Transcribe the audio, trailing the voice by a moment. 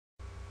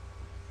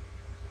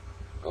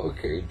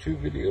Okay, 2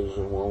 videos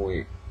in 1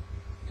 week.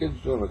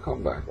 Kid's doing a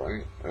comeback,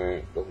 right?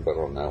 Don't bet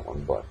on that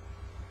one, but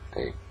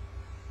hey,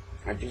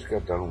 I just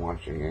got done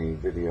watching a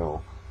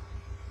video.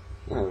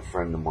 A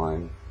friend of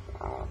mine,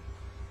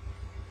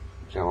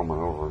 gentleman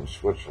over in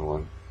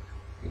Switzerland,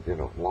 he did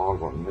a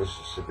vlog on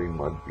Mississippi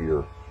mud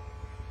beer.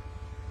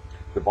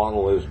 The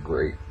bottle is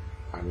great.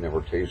 I've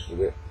never tasted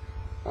it.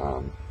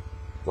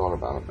 Thought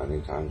about it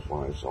many times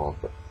when I saw it,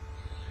 but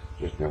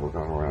just never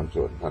got around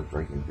to it. Not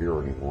drinking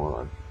beer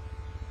anymore.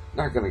 I'm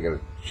not going to get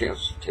a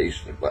chance to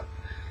taste it, but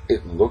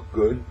it looked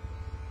good.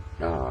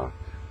 I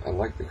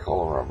like the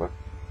color of it.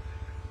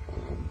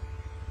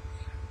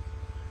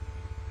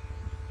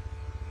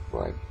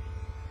 But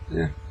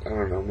yeah, I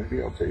don't know.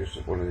 Maybe I'll taste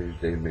it one of these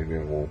days. Maybe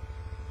I won't.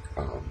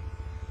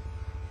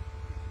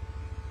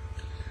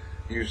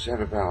 You said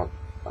about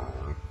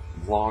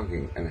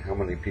vlogging and how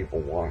many people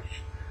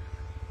watch.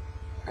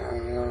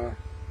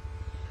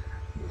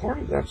 Part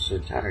of that's the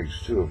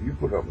tags too. If you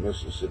put up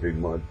Mississippi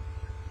mud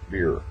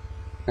beer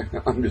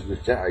under the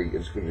tag,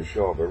 it's going to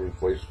show up every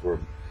place where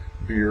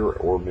beer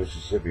or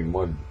Mississippi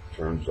mud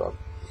turns up.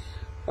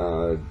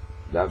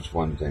 That's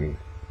one thing.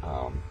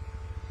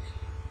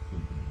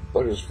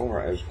 But as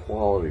far as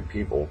quality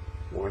people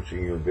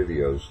watching your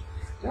videos,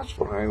 that's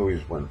what I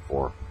always went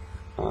for.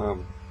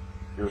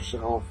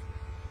 Yourself,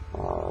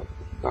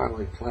 guy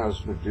like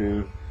Plasma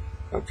Dude,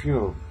 a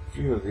few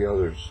of the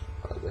others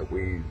that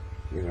we,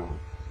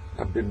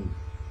 have been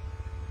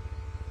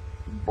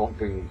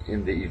bumping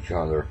into each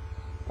other.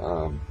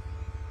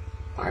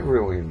 I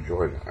really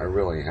enjoyed it. I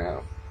really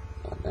have.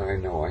 And I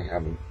know I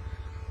haven't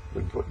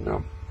been putting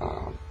up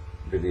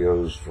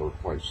videos for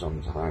quite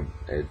some time.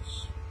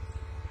 It's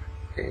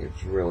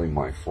really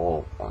my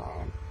fault.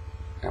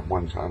 At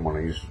one time when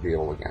I used to be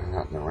able to get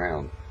out and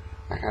around,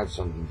 I had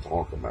something to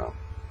talk about.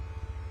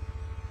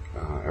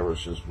 Ever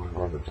since my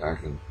heart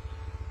attack and,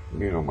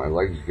 my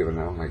legs giving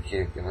out and I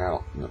can't get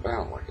out and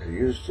about like I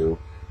used to.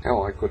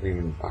 Hell,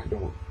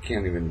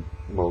 can't even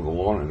mow the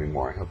lawn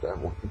anymore. I have to have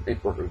one of the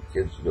neighborhood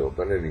kids do it.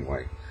 But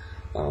anyway,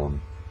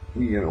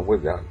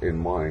 with that in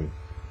mind,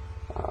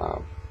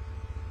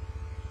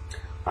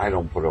 I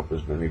don't put up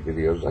as many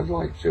videos. I'd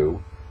like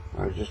to.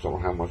 I just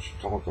don't have much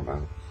to talk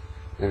about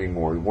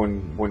anymore.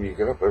 When you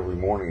get up every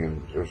morning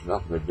and there's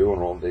nothing to do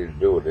and all day to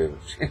do it, it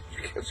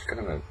gets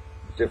kind of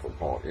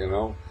difficult,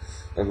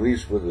 At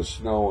least with the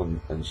snow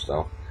and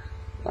stuff,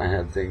 I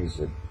had things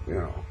that,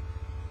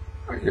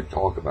 I could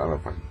talk about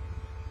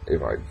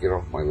if I get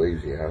off my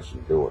lazy ass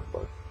and do it.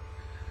 But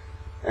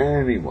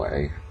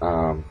anyway,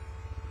 I'm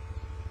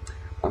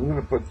going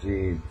to put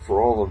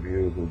for all of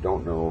you who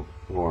don't know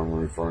who I'm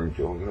referring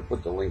to, I'm going to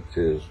put the link to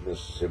his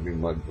Mississippi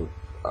Mud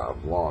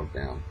vlog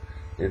down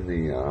in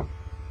the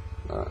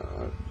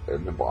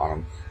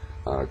bottom.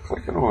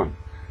 Click it on.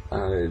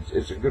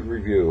 It's a good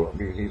review. I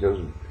mean,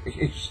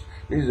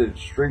 he's a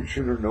straight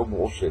shooter, no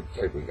bullshit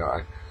type of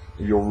guy.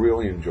 You'll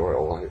really enjoy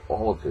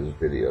all of his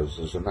videos.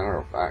 As a matter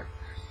of fact,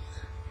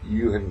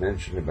 you had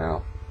mentioned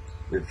about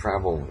your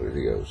travel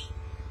videos.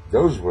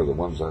 Those were the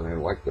ones that I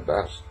liked the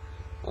best.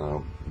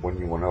 When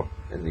you went up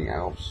in the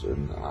Alps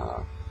and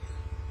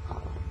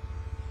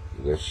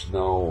the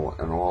snow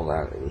and all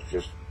that, it was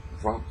just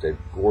drop dead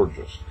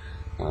gorgeous.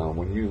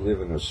 When you live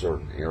in a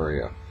certain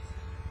area,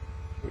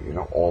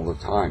 all the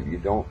time,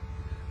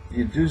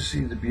 you do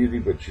see the beauty,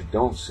 but you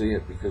don't see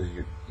it because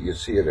you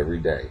see it every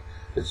day.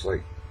 It's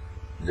like,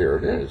 there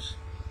it is.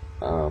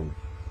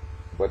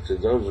 But to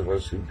those of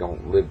us who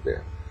don't live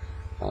there,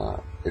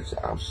 it's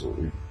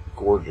absolutely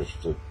gorgeous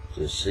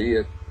to see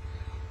it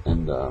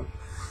and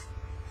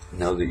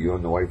know that you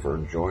and the wife are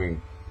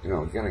enjoying,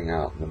 getting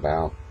out and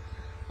about.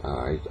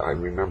 I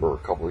remember a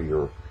couple of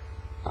your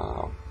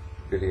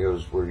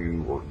videos where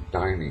you were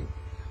dining,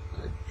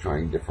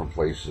 trying different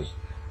places,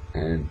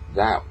 and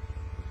that,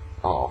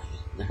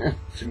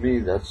 to me,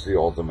 that's the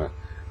ultimate.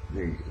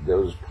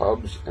 Those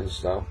pubs and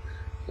stuff,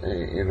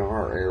 in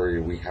our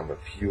area, we have a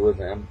few of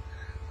them,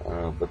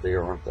 but they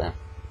aren't that,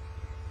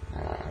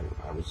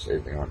 I would say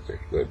they aren't that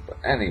good. But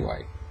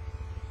anyway,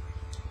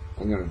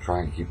 I'm going to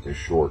try and keep this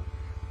short.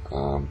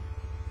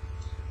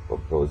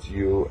 But both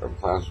you and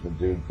Plasma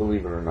Dude,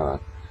 believe it or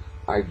not,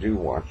 I do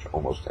watch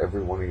almost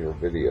every one of your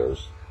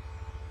videos.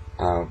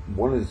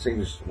 One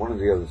of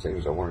the other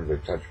things I wanted to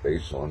touch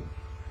base on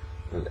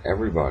with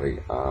everybody,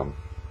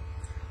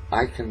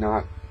 I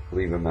cannot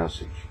leave a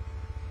message.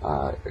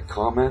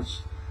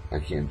 Comments, I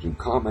can't do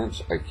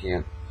comments. I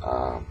can't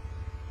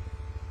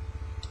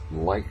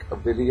like a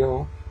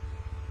video.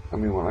 I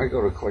mean, when I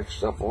go to click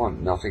stuff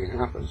on, nothing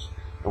happens.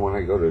 And when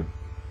I go to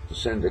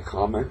send a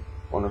comment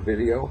on a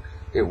video,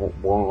 it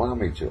won't allow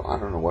me to. I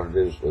don't know what it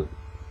is with,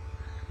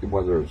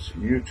 whether it's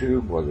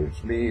YouTube, whether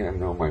it's me. I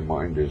know my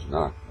mind is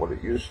not what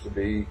it used to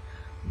be,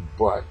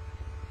 but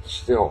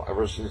still,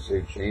 ever since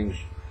they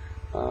changed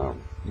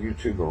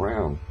YouTube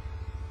around,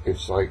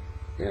 it's like,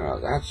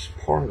 that's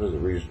part of the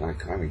reason I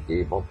kind of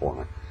gave up on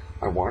it.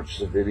 I watch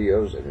the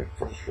videos and it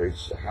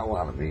frustrates the hell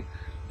out of me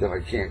that I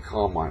can't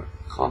comment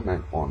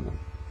on them.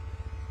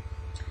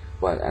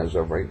 But as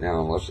of right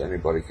now, unless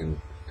anybody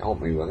can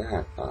help me with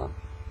that,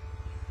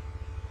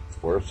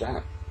 where it's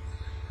at.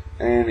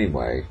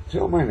 Anyway,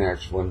 till my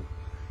next one,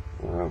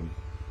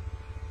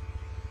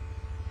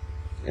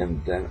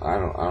 and then I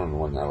don't know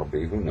when that'll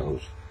be. Who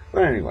knows?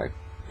 But anyway,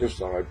 just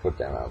thought I'd put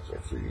that out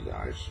there for you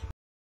guys.